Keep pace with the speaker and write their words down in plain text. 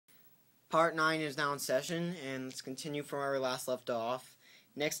Part 9 is now in session, and let's continue from where we last left off.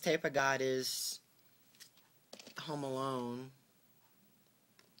 Next tape I got is Home Alone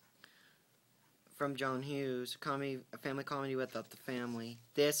from John Hughes, a family comedy without the family.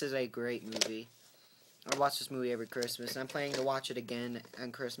 This is a great movie. I watch this movie every Christmas, and I'm planning to watch it again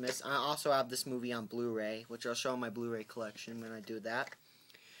on Christmas. I also have this movie on Blu-ray, which I'll show in my Blu-ray collection when I do that.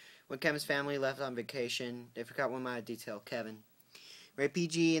 When Kevin's family left on vacation, they forgot one minor detail, Kevin. Rated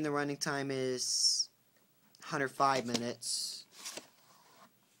PG, and the running time is 105 minutes.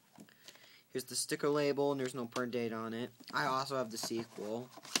 Here's the sticker label, and there's no print date on it. I also have the sequel.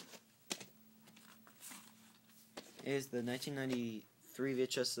 It is the 1993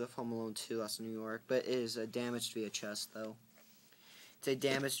 VHS of Home Alone 2, Lost in New York, but it is a damaged VHS, though. It's a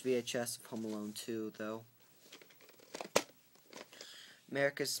damaged VHS of Home Alone 2, though.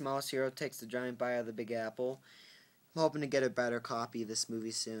 America's Smallest Hero takes the giant bite out of the Big Apple. I'm hoping to get a better copy of this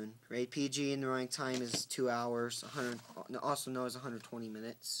movie soon. Rated PG, and the running time is 2 hours, also known as 120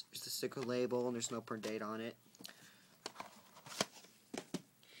 minutes. There's the sticker label, and there's no print date on it.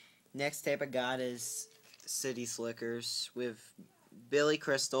 Next tape I got is City Slickers with Billy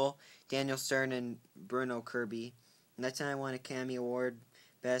Crystal, Daniel Stern, and Bruno Kirby. And that time I won a Academy Award,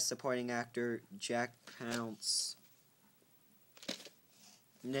 Best Supporting Actor, Jack Palance.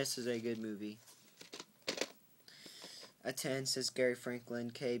 And this is a good movie. Attend, says Gary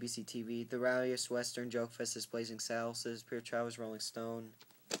Franklin, KABC TV. The rowdiest Western joke fest is Blazing Saddles, says Pure Travis Rolling Stone.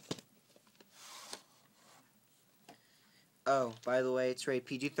 Oh, by the way, it's rated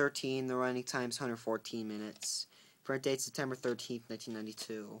PG-13. The running time's 114 minutes. Print date September 13th,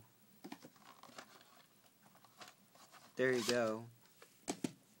 1992. There you go.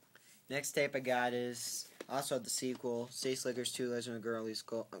 Next tape I got is also the sequel, City Slickers 2: Legend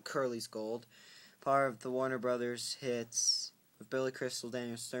of Curly's Gold. Part of the Warner Brothers hits with Billy Crystal,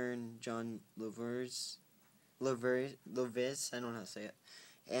 Daniel Stern, John Loviz, I don't know how to say it,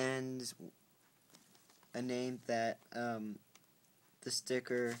 and a name that the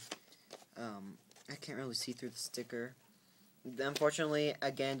sticker, I can't really see through the sticker. Unfortunately,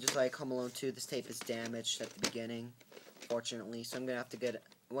 again, just like Home Alone 2, this tape is damaged at the beginning, fortunately, so I'm going to have to get it.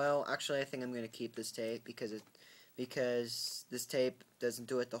 Well, actually, I think I'm going to keep this tape because this tape doesn't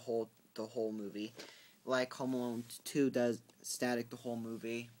do it the whole movie, like Home Alone 2 does static the whole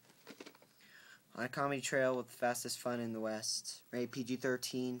movie. On a comedy trail with the fastest fun in the West. Rated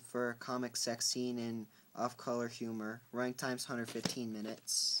PG-13 for a comic sex scene and off-color humor. Running time's 115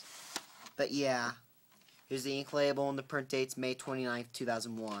 minutes. But yeah, here's the ink label, and the print date's May 29th,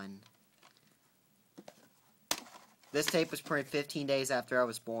 2001. This tape was printed 15 days after I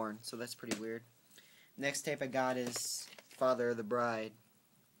was born, so that's pretty weird. Next tape I got is Father of the Bride.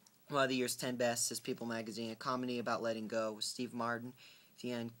 One of the year's 10 best, says People Magazine, a comedy about letting go with Steve Martin,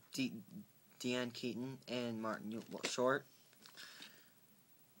 Diane Keaton, and Martin Short.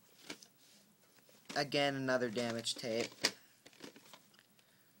 Again, another damaged tape.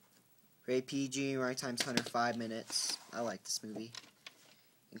 Rated PG, running time's 105 minutes. I like this movie.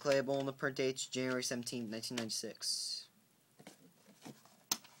 Ink label, and the print date's January 17, 1996.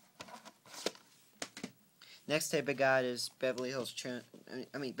 Next tape I got is Beverly Hills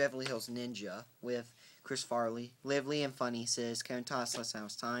Ninja with Chris Farley. Lively and funny, says Karen Toss, Los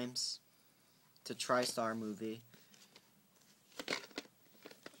Angeles Times. It's a TriStar movie.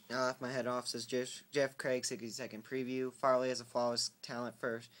 Now I left my head off, says Jeff Craig, 60-second preview. Farley has a flawless talent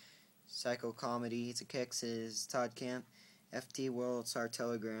for psycho comedy. It's a kick, says Todd Camp. FT World Star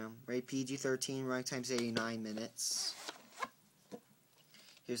Telegram. Rated PG-13, running time's 89 minutes.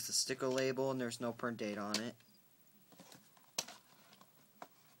 Here's the sticker label, and there's no print date on it.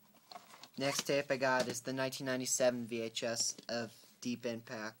 Next tape I got is the 1997 VHS of Deep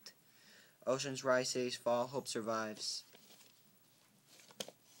Impact. Oceans Rise, Cities Fall, Hope Survives.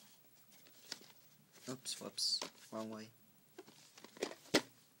 Oops, whoops, wrong way.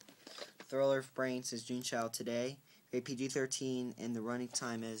 Thriller of Brains, says June Child Today. Rated PG-13, and the running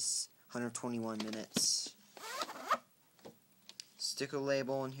time is 121 minutes. Sticker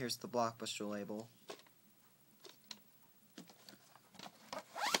label, and here's the Blockbuster label.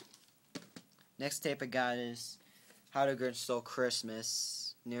 Next tape I got is How the Grinch Stole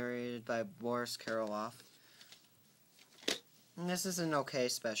Christmas, narrated by Boris Karloff. And this is an okay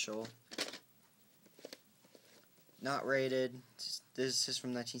special. Not rated. This is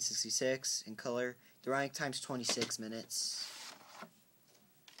from 1966 in color. The running time's 26 minutes.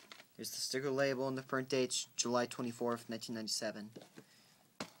 Here's the sticker label, and the print date's July 24th, 1997.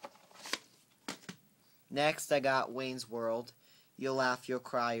 Next, I got Wayne's World. You'll laugh, you'll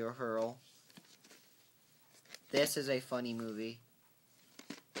cry, you'll hurl. This is a funny movie.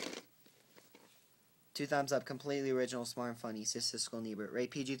 2 thumbs up, completely original, smart and funny, says Siskel and Ebert. Rate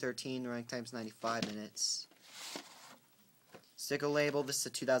PG-13, running times 95 minutes. Sticker label, this is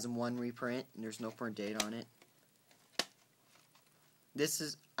a 2001 reprint, and there's no print date on it.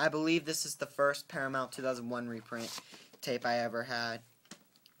 I believe this is the first Paramount 2001 reprint tape I ever had.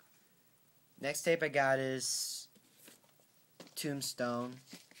 Next tape I got is Tombstone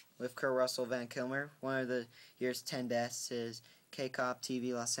with Kurt Russell, Van Kilmer. One of the year's 10 best is K-Cop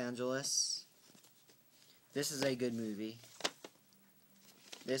TV Los Angeles. This is a good movie.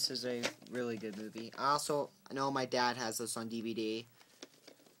 This is a really good movie. I know my dad has this on DVD.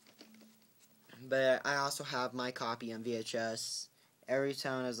 But I also have my copy on VHS. Every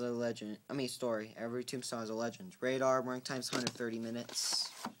town has a legend. Story. Every tombstone has a legend. Radar, running time's 130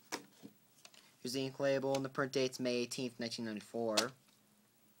 minutes. Here's the ink label, and the print date's May 18th, 1994.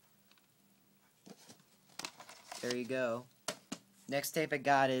 There you go. Next tape I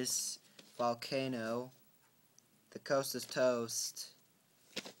got is Volcano. The Coast is Toast.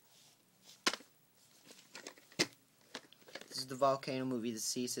 This is the Volcano movie. The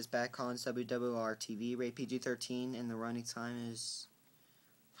cease is back on WWR TV. Rate PG-13, and the running time is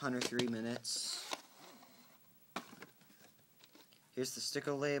 103 minutes. Here's the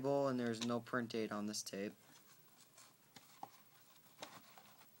sticker label, and there's no print date on this tape.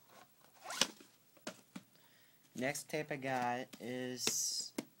 Next tape I got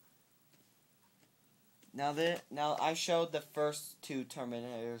is now I showed the first two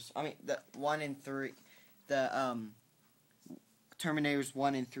Terminators. The 1 and 3, the Terminators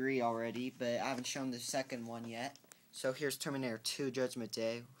 1 and 3 already, but I haven't shown the second one yet. So here's Terminator 2: Judgment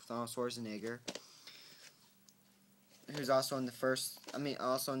Day with Arnold Schwarzenegger. Who's also in the first,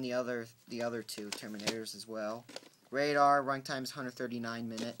 also in the other two Terminators as well. Radar, running time is 139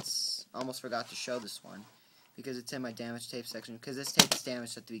 minutes. Almost forgot to show this one because it's in my damaged tape section. Because this tape is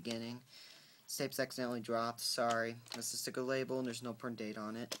damaged at the beginning. This tape's accidentally dropped. Sorry. That's the sticker label, and there's no print date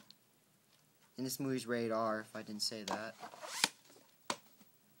on it. And this movie's rated R, if I didn't say that.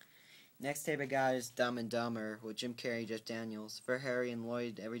 Next tape I got is Dumb and Dumber with Jim Carrey, Jeff Daniels. For Harry and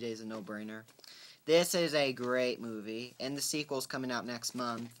Lloyd, every day is a no-brainer. This is a great movie, and the sequel's coming out next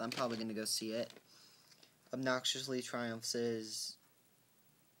month. I'm probably going to go see it. Obnoxiously Triumphs is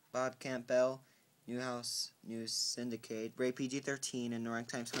Bob Campbell, Newhouse News Syndicate. Rate PG-13, and the running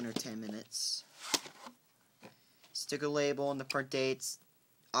time's 110 minutes. Sticker label, and the print date's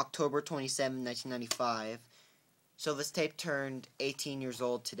October 27, 1995. So this tape turned 18 years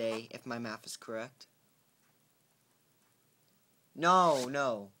old today, if my math is correct.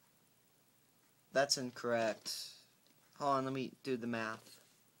 No. That's incorrect. Hold on, let me do the math.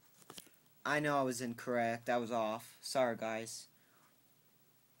 I know I was incorrect. I was off. Sorry, guys.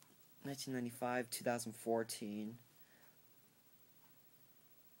 1995, 2014.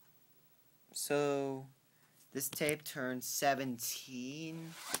 So, this tape turned 17?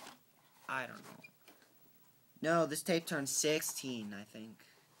 I don't know. No, this tape turned 16, I think.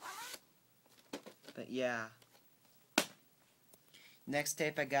 But yeah. Next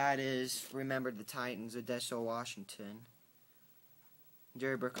tape I got is Remember the Titans of Denzel Washington.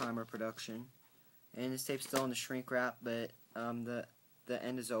 Jerry Bruckheimer production. And this tape's still in the shrink wrap, but the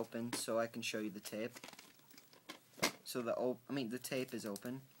end is open, so I can show you the tape. So the tape is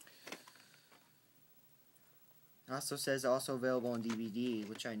open. It also says also available on DVD,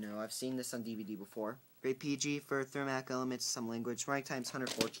 which I know. I've seen this on DVD before. Rate PG for thematic elements, some language. Running time's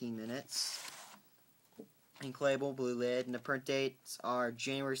 114 minutes. Ink label, blue lid, and the print dates are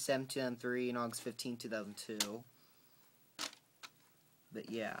January 7, 2003 and August 15, 2002.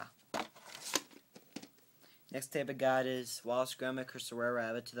 But yeah. Next tape I got is Wallace Gromit, Christopher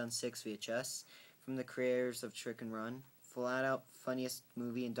Rabbit, 2006 VHS, from the creators of Trick and Run. Flat out funniest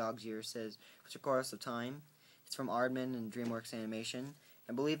movie in dog's years, says Richard Chorus of Time. It's from Aardman and DreamWorks Animation.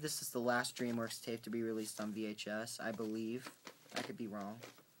 I believe this is the last DreamWorks tape to be released on VHS. I believe. I could be wrong.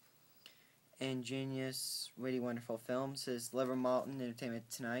 Ingenious, Witty, Wonderful Film, says Liver Malton, Entertainment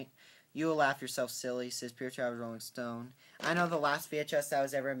Tonight. You Will Laugh Yourself Silly, says Pure Travis Rolling Stone. I know the last VHS that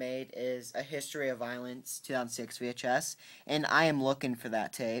was ever made is A History of Violence, 2006 VHS, and I am looking for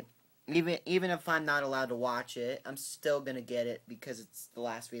that tape. Even if I'm not allowed to watch it, I'm still going to get it because it's the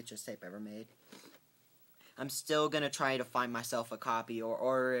last VHS tape ever made. I'm still going to try to find myself a copy or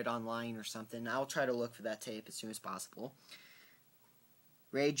order it online or something. I'll try to look for that tape as soon as possible.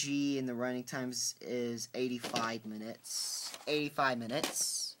 Ray G and the running times is 85 minutes. 85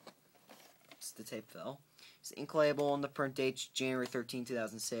 minutes. It's the tape fell. It's the ink label and the print date's January 13,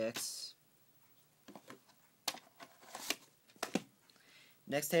 2006.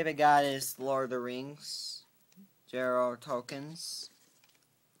 Next tape I got is Lord of the Rings. J.R.R. Tolkien's.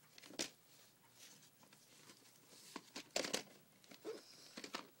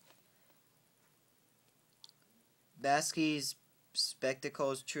 Baski's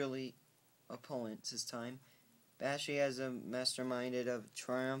spectacles truly opponents this time. Bashi has a masterminded of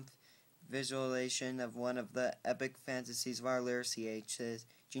triumph visualization of one of the epic fantasies of our literacy says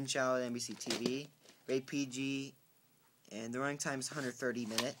June Chao at NBC TV. Rated PG, and the running time is 130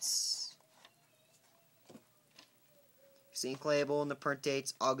 minutes. Here's the ink label, and the print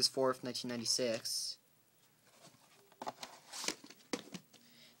date's August 4th, 1996.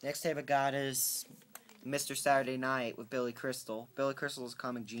 Next tape I got is Mr. Saturday Night with Billy Crystal. Billy Crystal's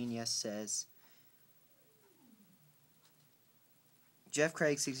comic genius says, Jeff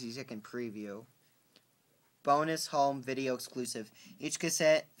Craig 60-second preview. Bonus home video exclusive. Each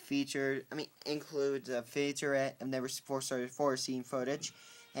cassette includes a featurette of never before seen footage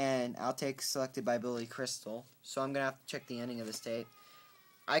and outtakes selected by Billy Crystal. So I'm gonna have to check the ending of this tape.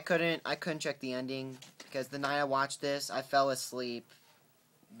 I couldn't check the ending because the night I watched this, I fell asleep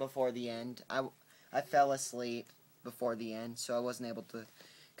before the end. I fell asleep before the end, so I wasn't able to,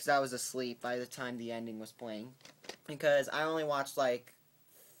 because I was asleep by the time the ending was playing. Because I only watched like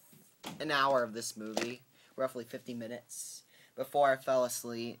an hour of this movie, roughly 50 minutes, before I fell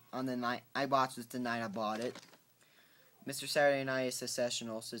asleep on the night I watched it. The night I bought it. Mr. Saturday Night is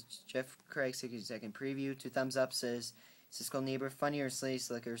Secessional, says Jeff Craig 60-second preview. 2 thumbs up, says Cisco Niebuhr. Funnier Slay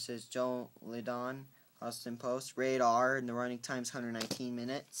Slicker, says Joe Lidon. Austin Post. Rated R, and the running time's 119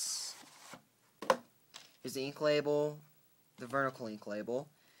 minutes. Here's the ink label, the vertical ink label,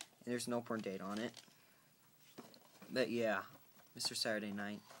 and there's no print date on it. But yeah, Mr. Saturday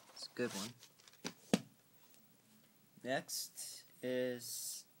Night, it's a good one. Next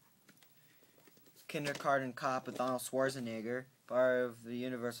is Kindergarten Cop with Arnold Schwarzenegger, part of the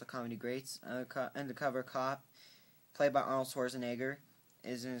Universal Comedy Greats. Undercover Cop, played by Arnold Schwarzenegger,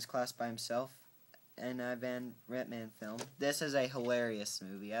 is in his class by himself, and a Van Reitman film. This is a hilarious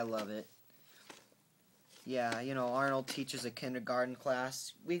movie. I love it. Yeah, you know, Arnold teaches a kindergarten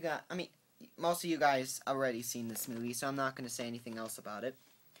class. Most of you guys already seen this movie, so I'm not going to say anything else about it.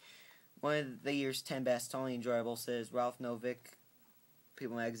 One of the year's 10 best, totally enjoyable, says Ralph Novick,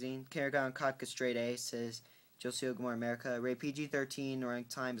 People Magazine. Kindergarten Cop gets straight A, says Josie Gilmore America. Rated PG-13, the running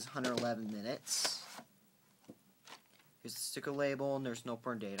time is 111 minutes. Here's the sticker label, and there's no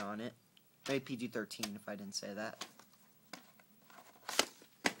print date on it. Rated PG-13, if I didn't say that.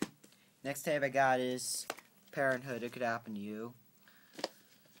 Next tape I got is Parenthood, It Could Happen to You.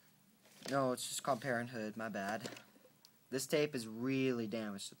 No, it's just called Parenthood, my bad. This tape is really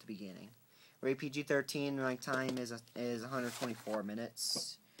damaged at the beginning. Rated PG-13, running time is 124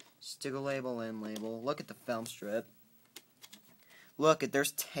 minutes. Sticker label, end label. Look at the film strip. Look,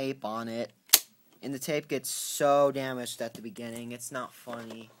 there's tape on it. And the tape gets so damaged at the beginning, it's not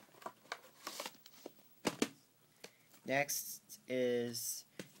funny. Next is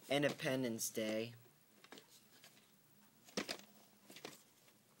Independence Day.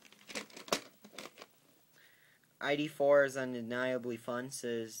 ID4 is undeniably fun,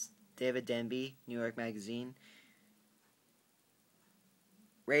 says David Denby, New York Magazine.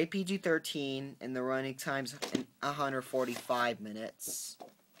 Rated PG-13, and the running time's 145 minutes.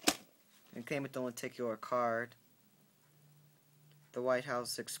 It came with the lenticular card. The White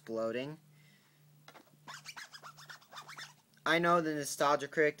House exploding. I know the Nostalgia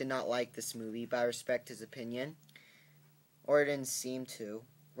Critic did not like this movie, but I respect his opinion. Or it didn't seem to.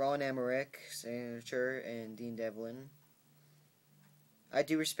 Roland Emmerich, Senator, and Dean Devlin. I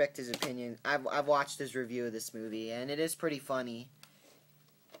do respect his opinion. I've watched his review of this movie, and it is pretty funny.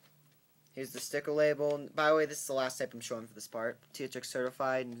 Here's the sticker label. By the way, this is the last tape I'm showing for this part. THX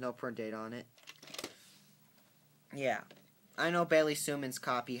certified, and no print date on it. Yeah. I know Bailey Suman's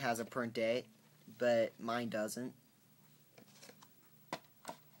copy has a print date, but mine doesn't.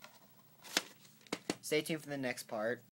 Stay tuned for the next part.